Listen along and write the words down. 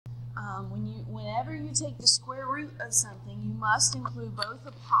Whenever you take the square root of something, you must include both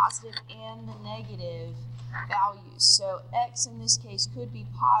the positive and the negative values. So x in this case could be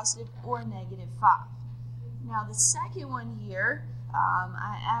positive or negative 5. Now the second one here,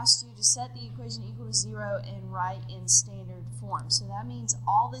 I asked you to set the equation equal to 0 and write in standard form. So that means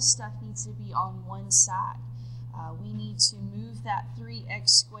all this stuff needs to be on one side. We need to move that 3x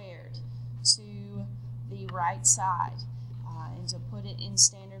squared to the right side. And to put it in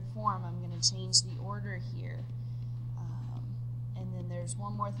standard form, I'm going to change the order here. And then there's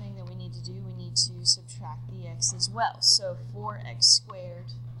one more thing that we need to do. We need to subtract the x as well. So 4x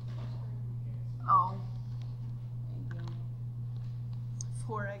squared. Oh, there you go.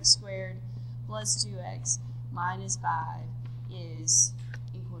 4x squared plus 2x minus 5 is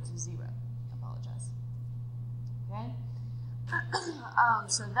equal to 0. I apologize. Okay?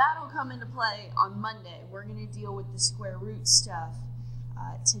 So that'll come into play on Monday. We're going to deal with the square root stuff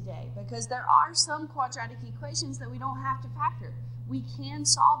today because there are some quadratic equations that we don't have to factor. We can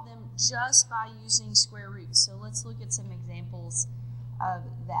solve them just by using square roots. So let's look at some examples of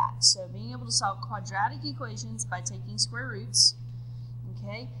that. So being able to solve quadratic equations by taking square roots.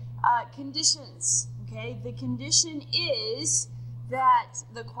 Okay. Conditions. Okay. The condition is that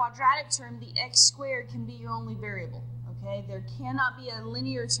the quadratic term, the x squared, can be your only variable. Okay, there cannot be a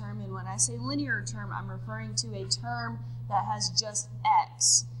linear term, and when I say linear term, I'm referring to a term that has just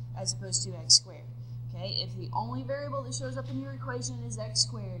x as opposed to x squared. Okay, if the only variable that shows up in your equation is x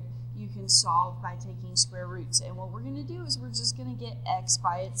squared, you can solve by taking square roots. And what we're going to do is we're just going to get x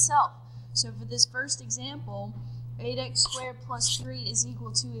by itself. So for this first example, 8x squared plus 3 is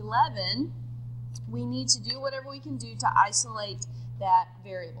equal to 11. We need to do whatever we can do to isolate that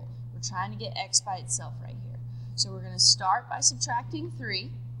variable. We're trying to get x by itself right here. So we're going to start by subtracting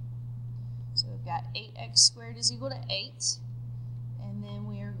 3. So we've got 8x squared is equal to 8. And then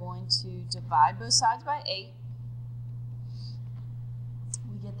we are going to divide both sides by 8.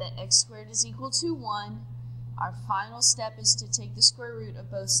 We get that x squared is equal to 1. Our final step is to take the square root of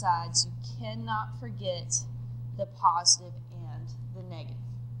both sides. You cannot forget the positive and the negative.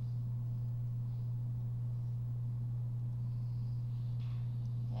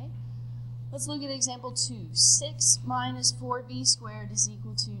 Let's look at example 2. 6 minus 4b squared is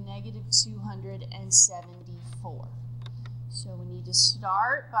equal to negative 274. So we need to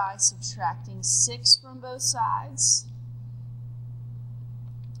start by subtracting 6 from both sides.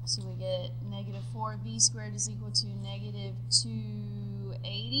 So we get negative 4b squared is equal to negative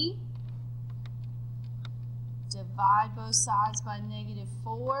 280. Divide both sides by negative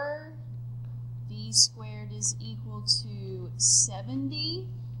 4. b squared is equal to 70.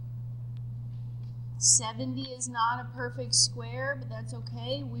 70 is not a perfect square, but that's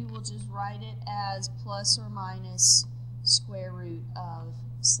okay. We will just write it as plus or minus square root of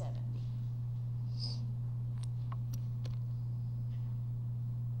 70.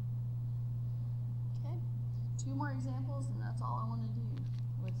 Okay, 2 more examples, and that's all I want to do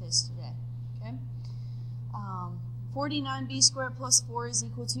with this today. Okay, 49b squared plus 4 is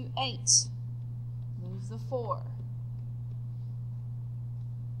equal to 8. Move the 4.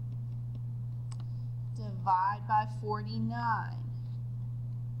 Divide by 49.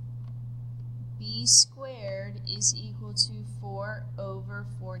 B squared is equal to 4 over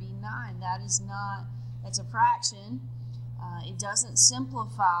 49. That's a fraction. It doesn't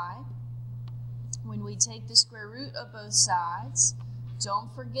simplify. When we take the square root of both sides,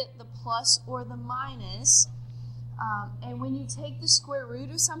 don't forget the plus or the minus. And when you take the square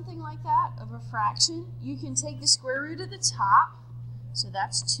root of something like that, of a fraction, you can take the square root of the top, so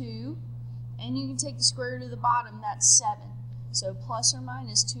that's 2. And you can take the square root of the bottom, that's 7. So plus or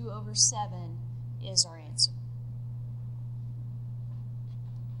minus 2 over 7 is our answer.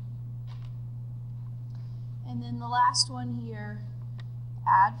 And then the last one here,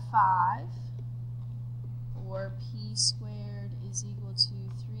 add 5, or p squared is equal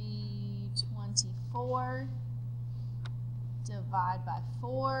to 324. Divide by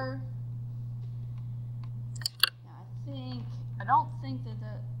 4. Now I don't think that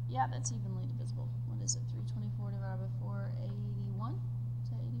yeah, that's evenly divisible. What is it? 324 divided by 4, 81? Is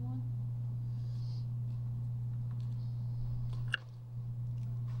that 81?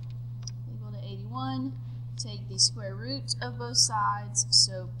 Equal to 81. Take the square root of both sides,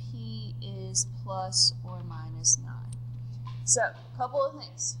 so p is plus or minus 9. So, a couple of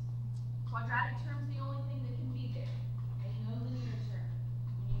things. Quadratic term is the only thing that can be there. Okay, no linear term.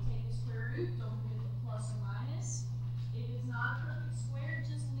 When you take the square root, don't forget the plus or minus. If it's not a perfect square,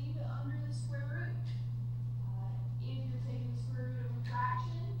 just leave it under the square root. If you're taking the square root of a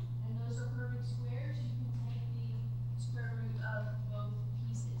fraction, and those are perfect squares, you can take the square root of both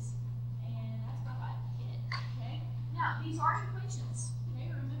pieces. Now, these are equations. Okay,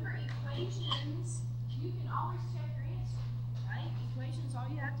 remember equations, you can always check your answer, right? Equations, all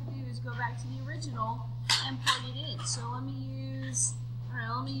you have to do is go back to the original and plug it in. So let me use,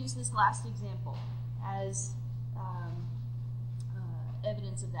 let me use this last example as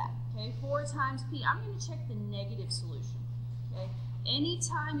evidence of that. Okay, 4 times p. I'm going to check the negative solution. Okay,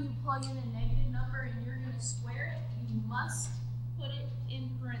 anytime you plug in a negative number and you're going to square it, you must put it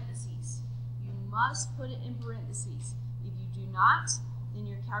in parentheses. You must put it in parentheses. If you do not, then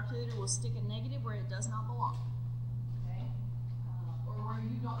your calculator will stick a negative where it does not belong. Okay, or where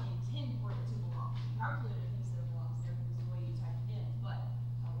you don't intend.